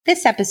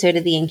This episode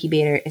of The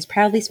Incubator is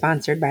proudly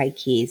sponsored by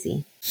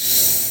Chiesi.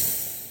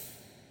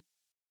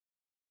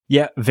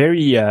 Yeah,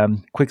 very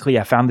quickly,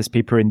 I found this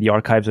paper in the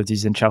archives of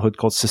disease in childhood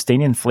called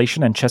Sustained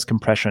Inflation and Chest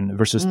Compression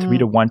versus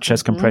 3-to-1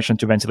 chest compression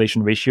to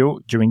ventilation ratio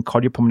during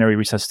cardiopulmonary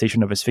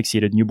resuscitation of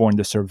asphyxiated newborn,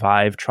 the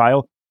SURVIVE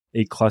trial,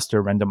 a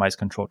cluster randomized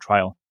control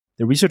trial.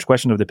 The research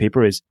question of the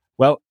paper is,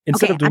 well,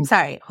 instead of doing... I'm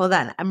sorry, hold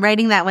on. I'm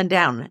writing that one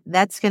down.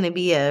 That's going to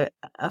be a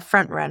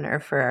front runner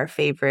for our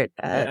favorite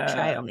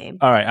trial name.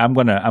 All right, I'm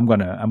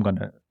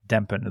gonna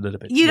dampen a little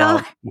bit. You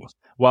know,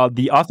 while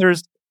the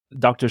authors,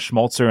 Dr.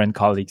 Schmalzer and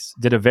colleagues,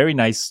 did a very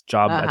nice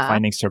job at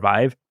finding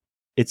SURVIVE,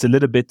 it's a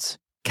little bit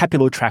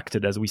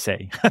capillotracted, as we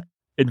say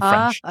in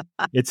French.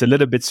 It's a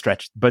little bit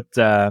stretched, but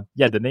the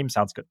name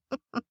sounds good.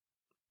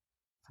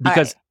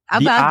 Because I'll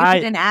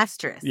give it an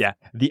asterisk. Yeah,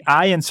 the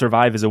I in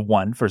SURVIVE is a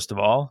 1, first of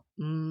all.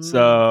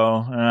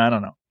 So I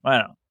don't know.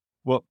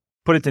 We'll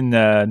put it in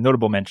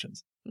notable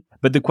mentions.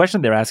 But the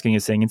question they're asking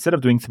is saying, instead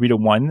of doing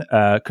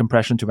 3-to-1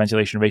 compression to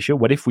ventilation ratio,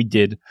 what if we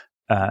did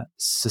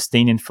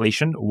sustained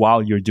inflation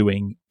while you're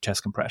doing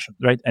chest compression,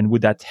 right? And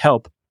would that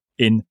help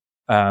in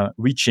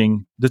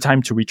reaching the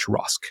time to reach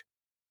ROSC,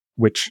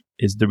 which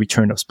is the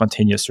return of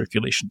spontaneous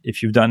circulation?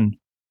 If you've done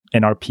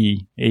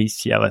NRP,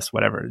 ACLS,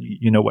 whatever,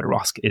 you know what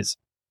ROSC is.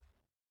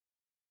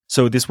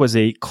 So this was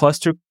a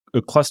prospective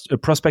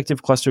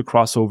cluster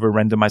crossover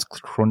randomized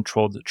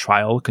controlled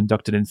trial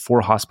conducted in 4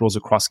 hospitals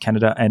across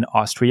Canada and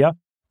Austria.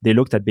 They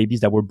looked at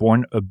babies that were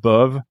born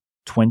above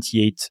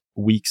 28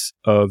 weeks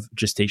of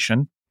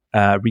gestation,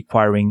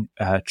 requiring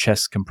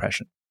chest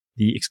compression.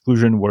 The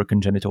exclusion were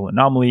congenital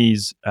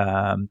anomalies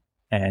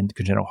and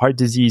congenital heart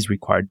disease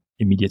required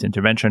immediate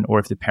intervention, or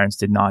if the parents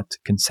did not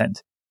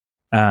consent.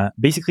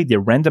 Basically, they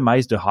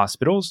randomized the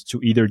hospitals to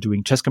either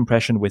doing chest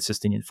compression with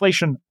sustained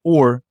inflation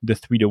or the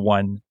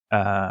 3-to-1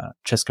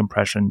 chest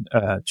compression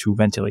to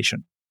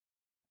ventilation.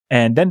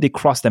 And then they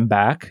crossed them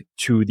back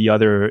to the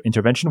other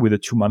intervention with a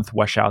 2-month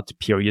washout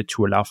period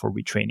to allow for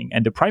retraining.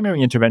 And the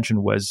primary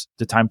intervention was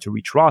the time to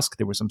reach ROSC.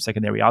 There were some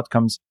secondary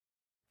outcomes.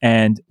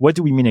 And what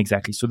do we mean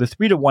exactly? So the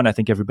 3-to-1, I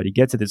think everybody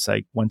gets it. It's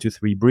like 1, 2,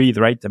 3, breathe,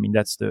 right? I mean,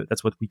 that's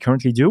what we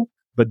currently do.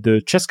 But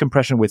the chest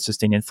compression with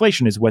sustained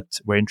inflation is what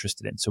we're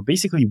interested in. So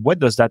basically, what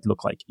does that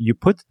look like? You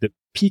put the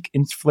peak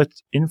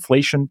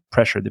inflation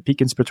pressure, the peak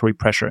inspiratory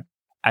pressure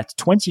at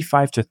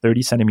 25 to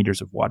 30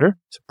 centimeters of water,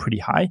 so pretty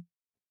high.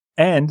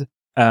 And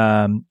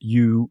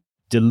you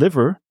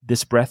deliver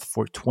this breath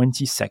for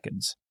 20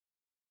 seconds.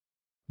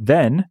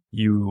 Then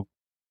you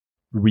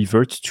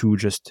revert to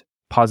just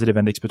positive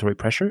end expiratory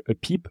pressure, a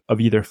PEEP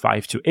of either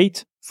 5 to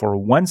 8 for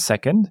 1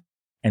 second,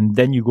 and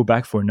then you go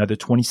back for another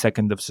 20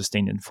 seconds of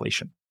sustained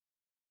inflation.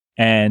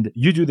 And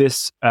you do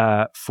this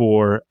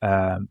for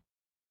 3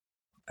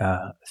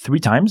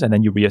 times, and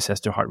then you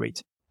reassess their heart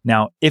rate.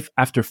 Now, if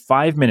after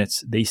 5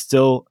 minutes they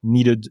still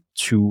needed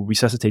to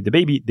resuscitate the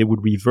baby, they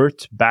would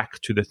revert back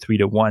to the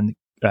 3-to-1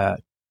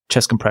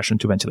 chest compression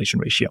to ventilation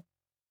ratio.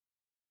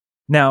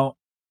 Now,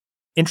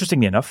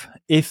 interestingly enough,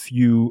 if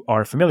you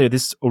are familiar,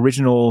 this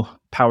original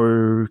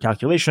power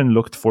calculation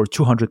looked for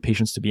 200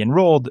 patients to be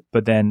enrolled,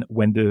 but then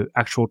when the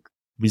actual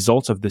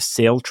results of the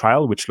SAIL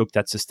trial, which looked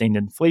at sustained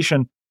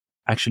inflation,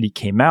 actually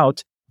came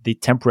out, they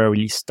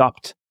temporarily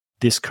stopped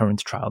this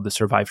current trial, the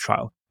SURVIVE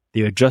trial.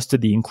 They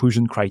adjusted the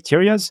inclusion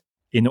criteria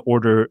in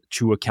order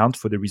to account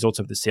for the results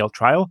of the SAIL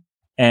trial.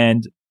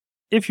 And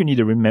if you need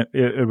a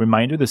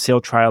reminder, the SAIL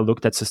trial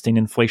looked at sustained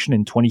inflation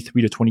in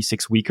 23 to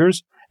 26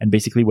 weekers. And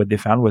basically what they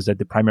found was that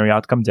the primary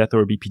outcome, death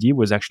or BPD,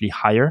 was actually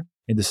higher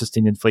in the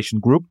sustained inflation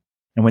group.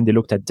 And when they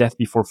looked at death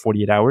before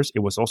 48 hours, it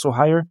was also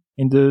higher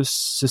in the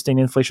sustained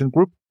inflation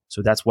group.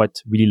 So that's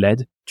what really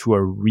led to a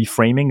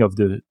reframing of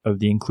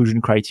the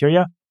inclusion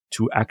criteria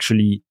to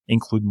actually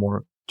include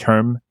more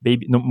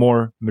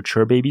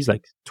mature babies,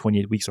 like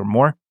 28 weeks or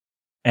more.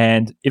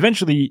 And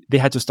eventually they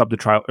had to stop the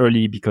trial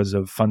early because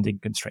of funding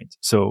constraints.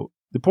 So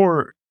the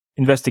poor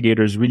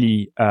investigators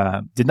really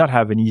did not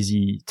have an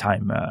easy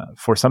time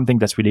for something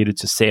that's related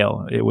to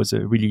SAIL. It was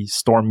a really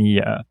stormy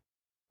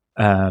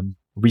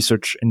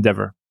research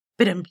endeavor.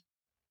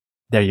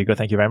 There you go.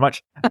 Thank you very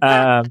much.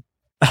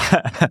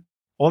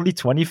 Only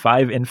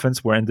 25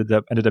 infants ended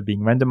up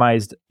being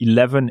randomized,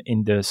 11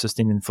 in the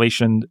sustained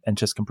inflation and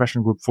chest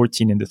compression group,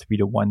 14 in the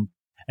 3-to-1.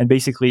 And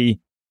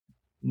basically,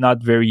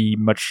 not very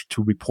much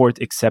to report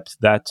except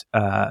that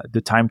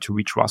the time to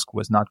reach ROSC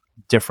was not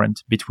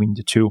different between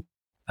the two.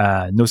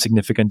 No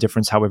significant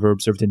difference, however,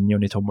 observed in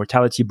neonatal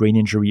mortality, brain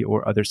injury,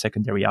 or other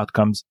secondary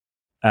outcomes.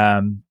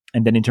 And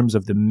then in terms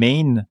of the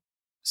main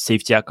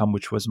safety outcome,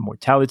 which was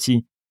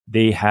mortality,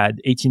 they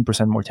had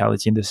 18%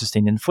 mortality in the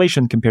sustained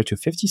inflation compared to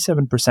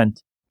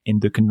 57% in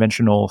the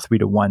conventional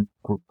 3-to-1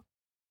 group.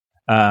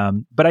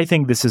 But I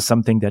think this is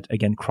something that,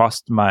 again,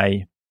 crossed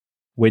my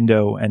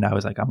window and I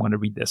was like, I'm going to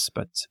read this.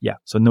 But yeah,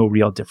 so no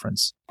real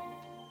difference.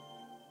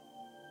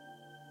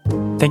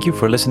 Thank you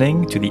for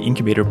listening to the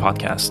Incubator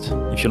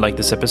Podcast. If you like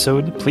this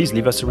episode, please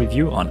leave us a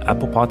review on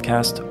Apple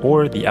Podcast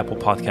or the Apple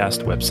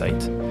Podcast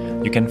website.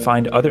 You can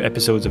find other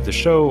episodes of the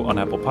show on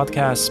Apple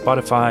Podcasts,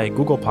 Spotify,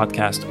 Google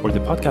Podcast, or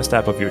the podcast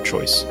app of your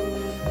choice.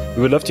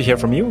 We would love to hear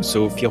from you,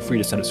 so feel free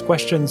to send us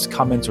questions,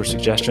 comments, or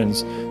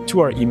suggestions to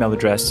our email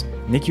address,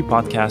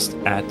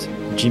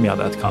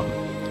 nicupodcast@gmail.com.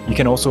 You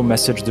can also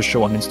message the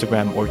show on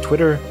Instagram or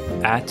Twitter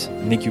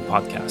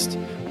 @NICUPodcast,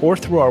 or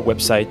through our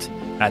website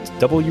at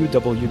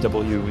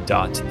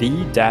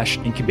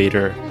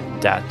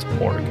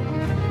www.the-incubator.org.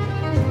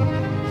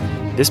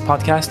 This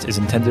podcast is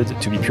intended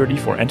to be purely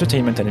for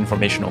entertainment and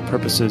informational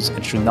purposes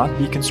and should not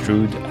be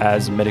construed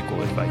as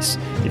medical advice.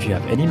 If you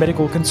have any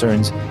medical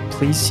concerns,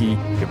 please see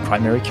your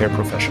primary care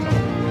professional.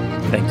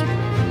 Thank you.